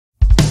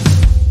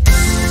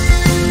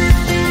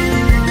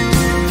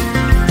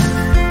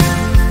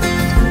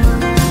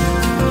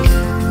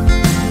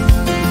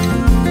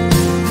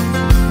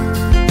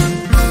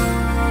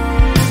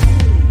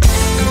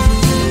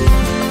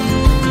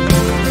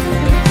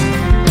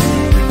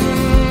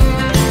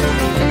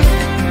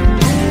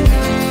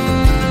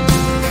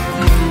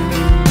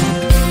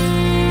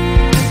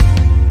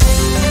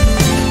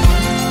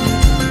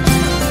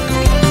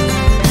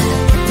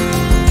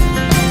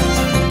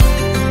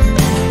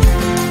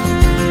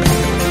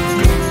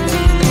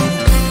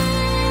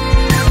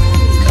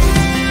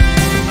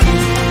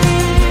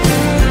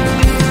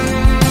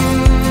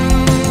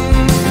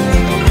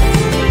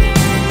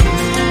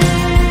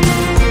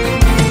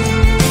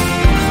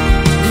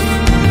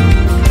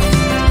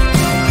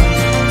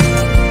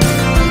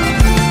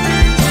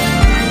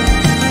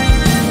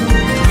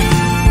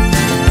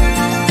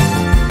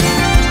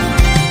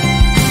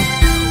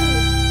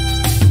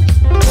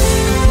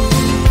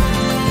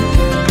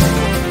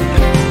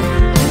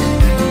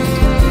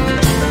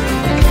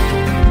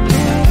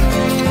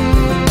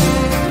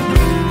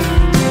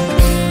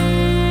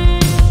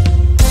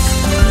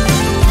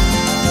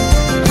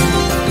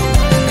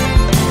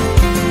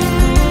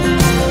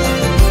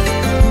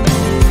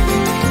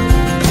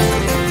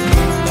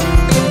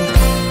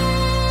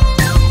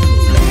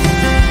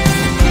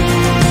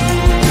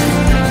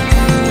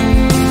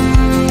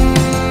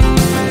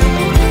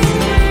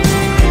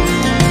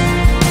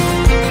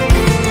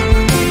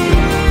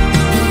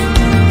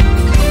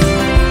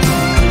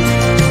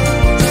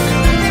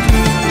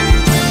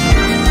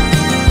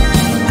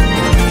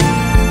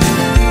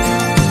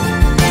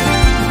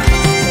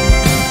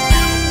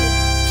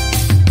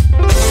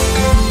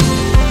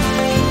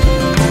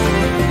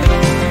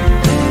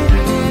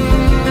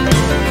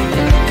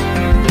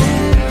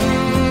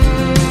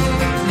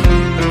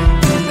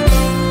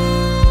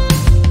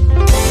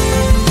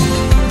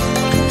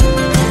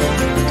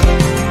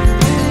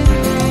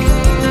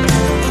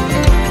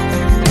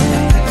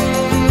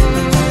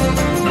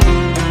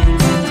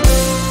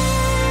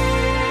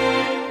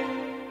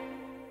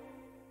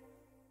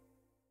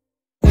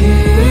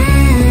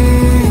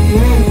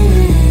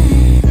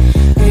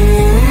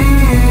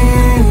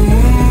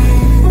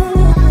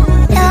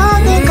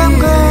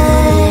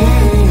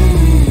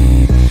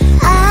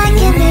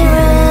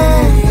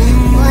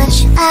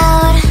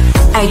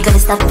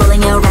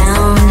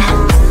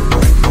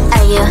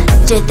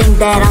Do you think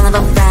that I'll never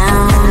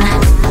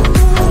frown?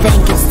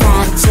 Think it's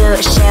time to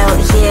show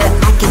you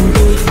I can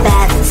be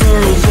bad to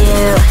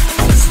you.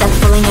 Stop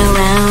fooling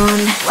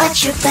around.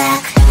 Watch your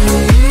back.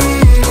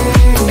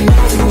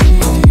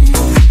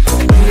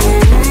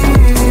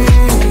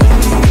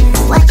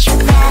 Watch your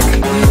back.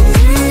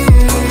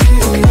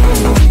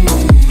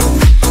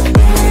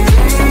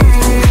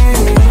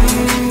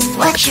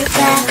 Watch your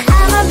back.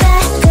 I'm a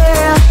bad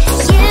girl,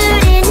 you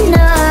didn't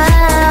know.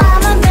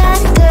 I'm a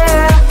bad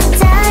girl,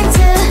 time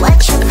to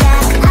watch your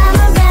back. I'm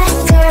a bad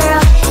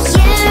girl,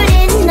 you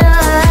didn't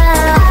know.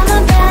 I'm a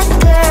bad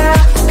girl,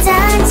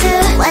 time to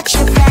watch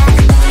your back.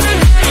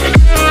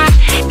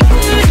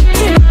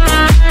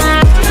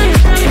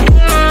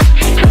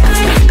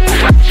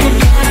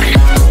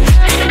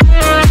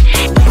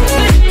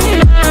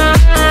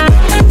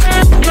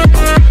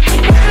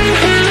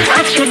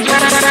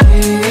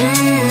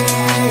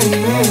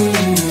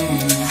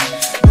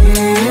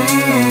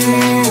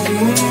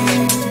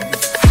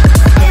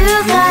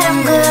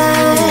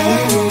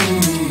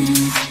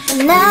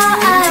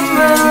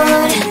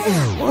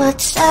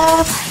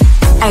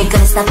 Are you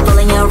gonna stop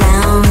fooling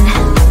around?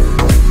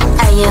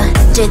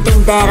 Do you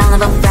think that I'll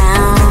never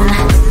frown?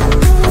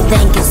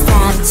 Think it's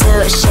time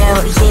to show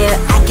you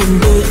I can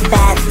be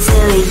bad to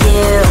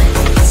you.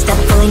 Stop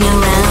fooling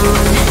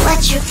around.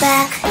 Watch your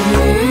back.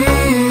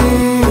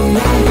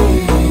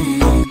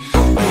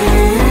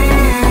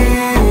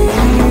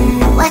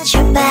 Watch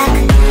your back.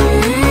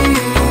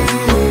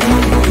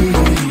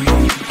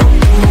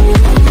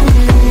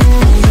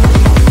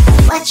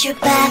 Watch your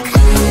back.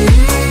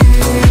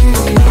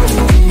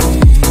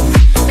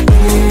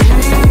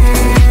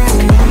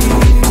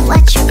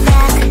 Watch your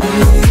back.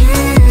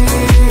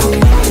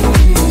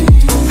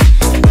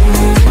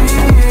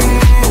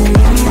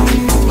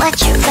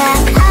 Watch your back.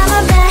 I'm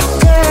a bad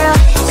girl,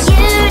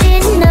 you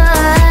didn't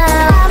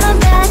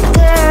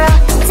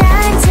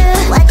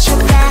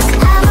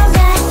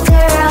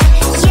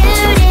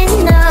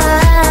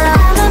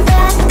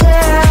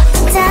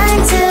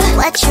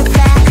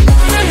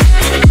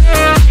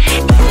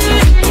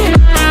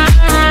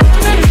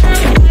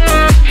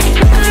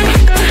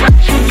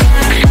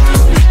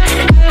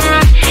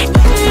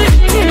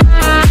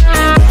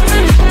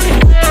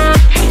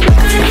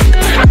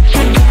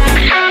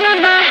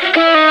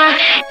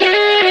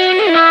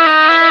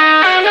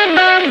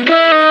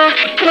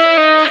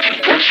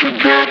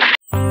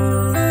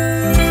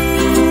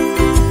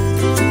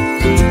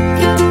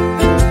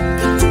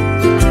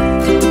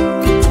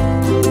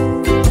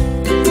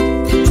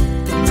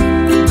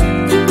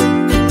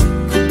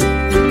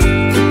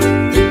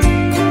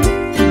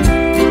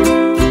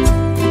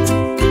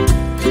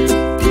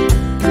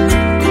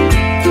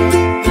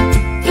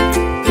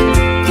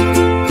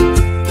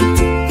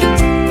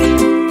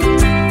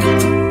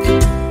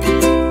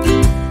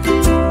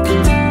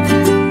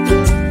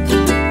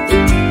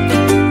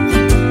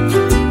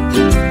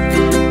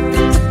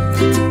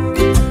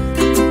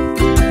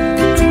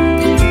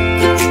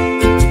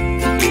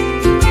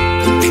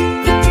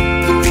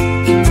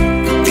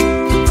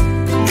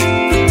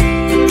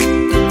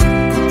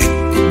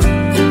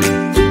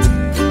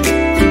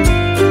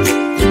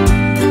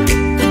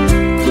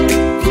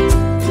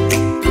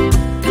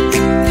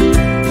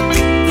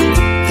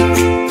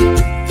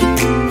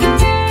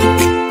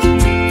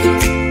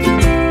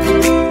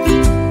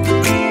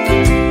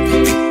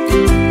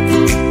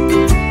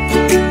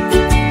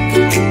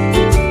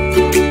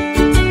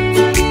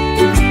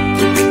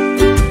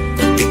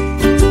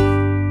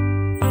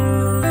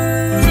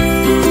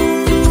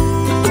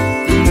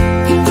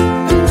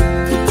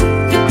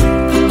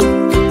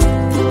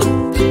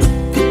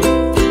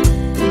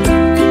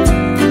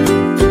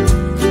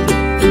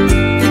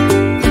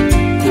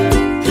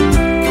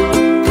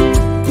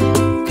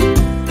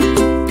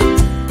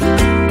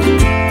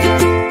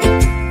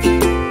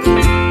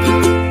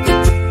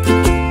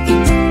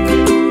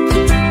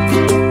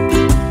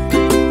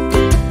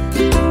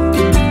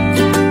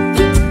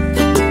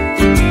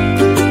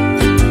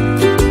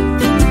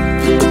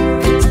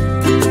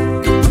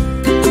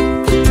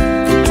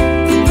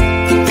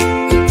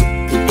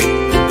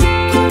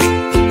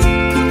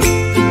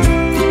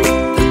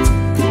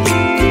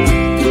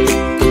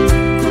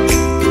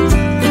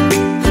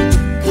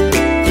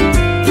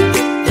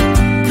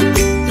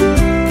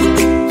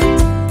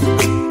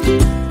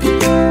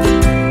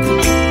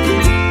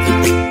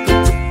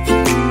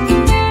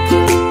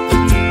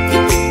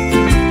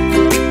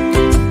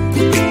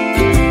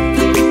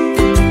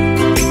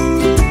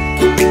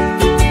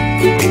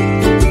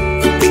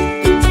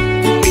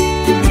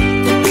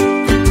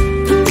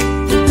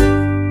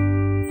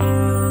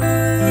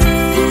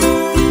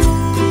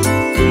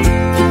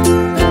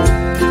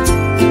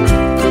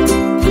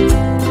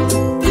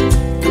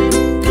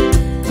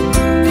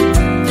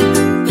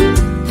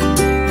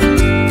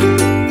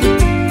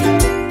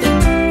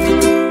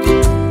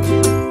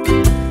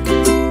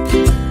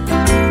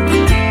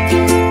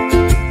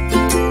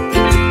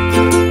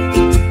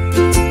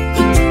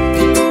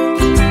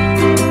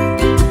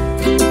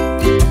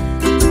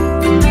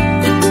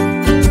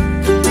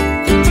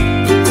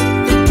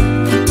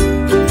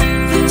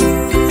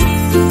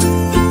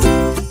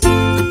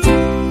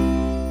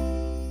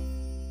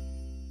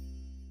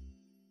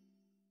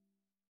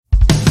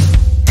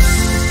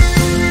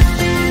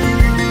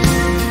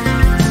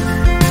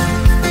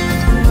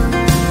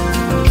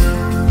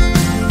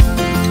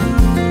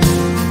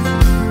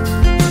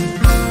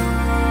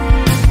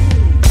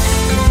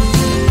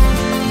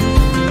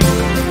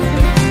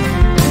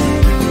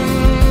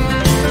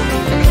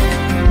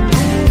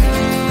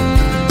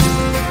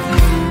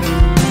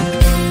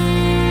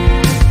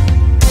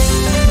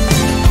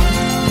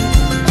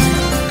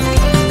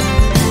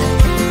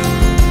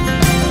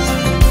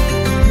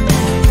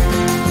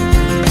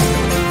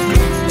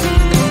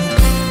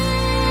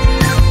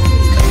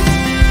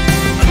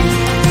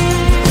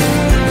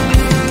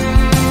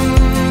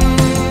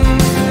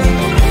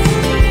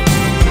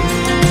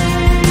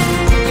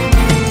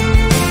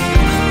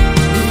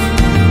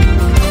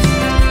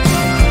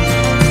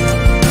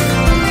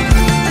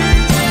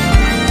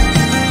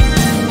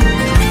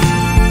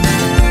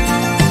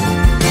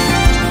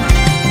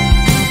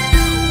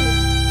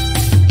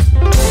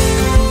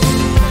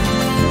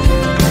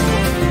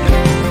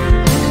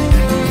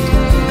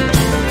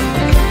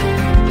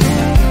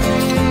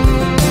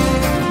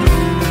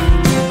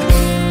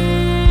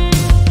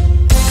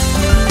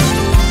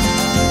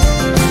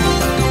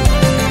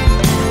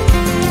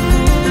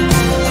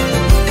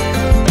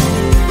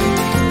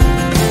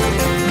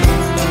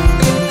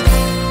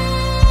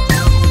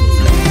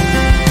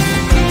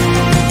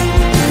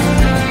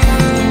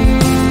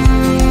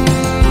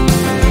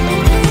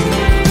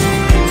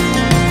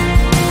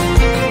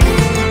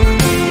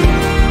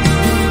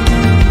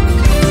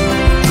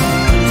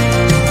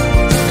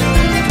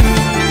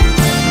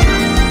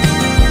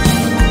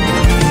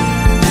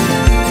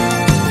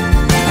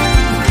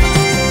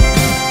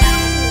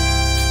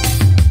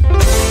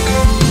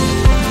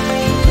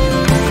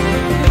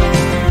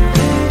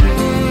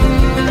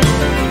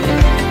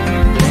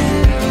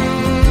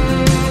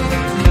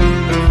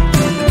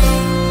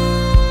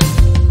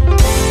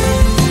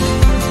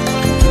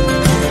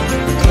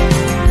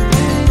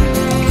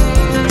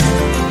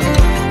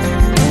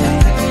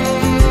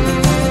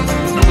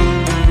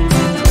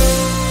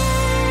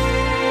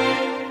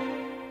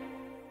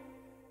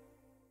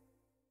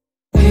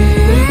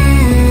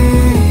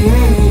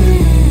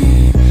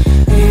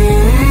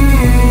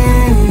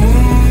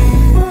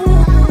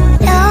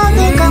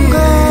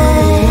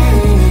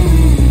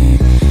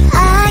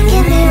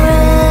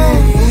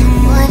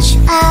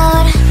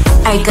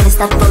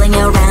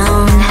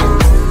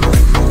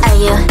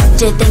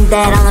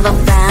that I'll never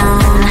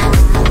frown?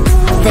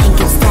 Think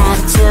it's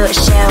time to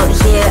show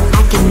you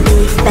I can be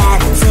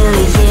bad to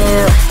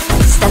you.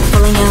 Stop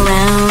fooling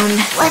around.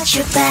 Watch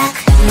your back.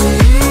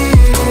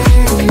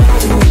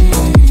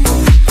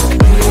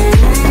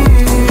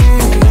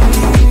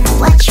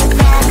 Watch your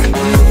back.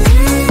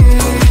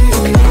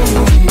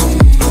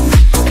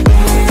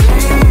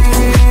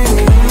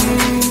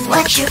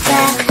 Watch your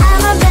back.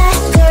 I'm a bad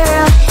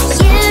girl,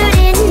 you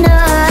didn't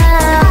know.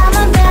 I'm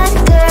a bad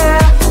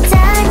girl,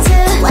 time to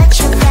watch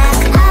your back.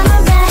 I'm a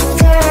bad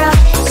girl,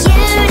 you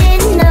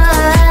didn't know.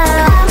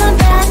 I'm a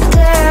bad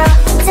girl,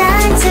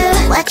 time to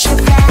watch your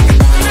back.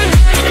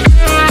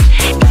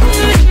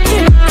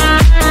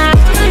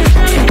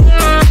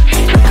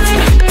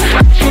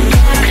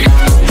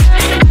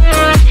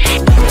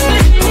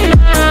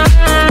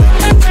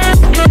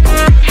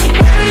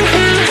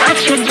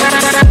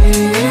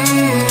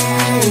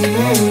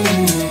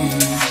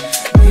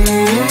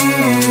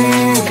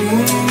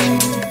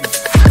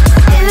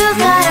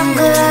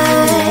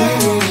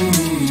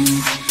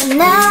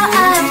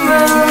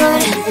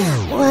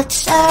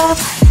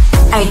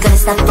 Are you gonna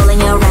stop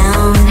fooling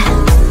around?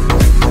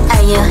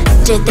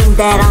 Do you think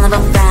that I'll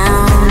never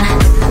frown?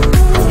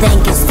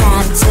 Think it's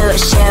time to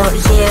show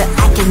you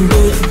I can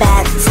be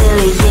bad to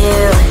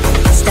you.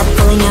 Stop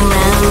fooling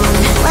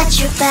around. Watch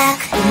your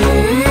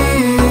back.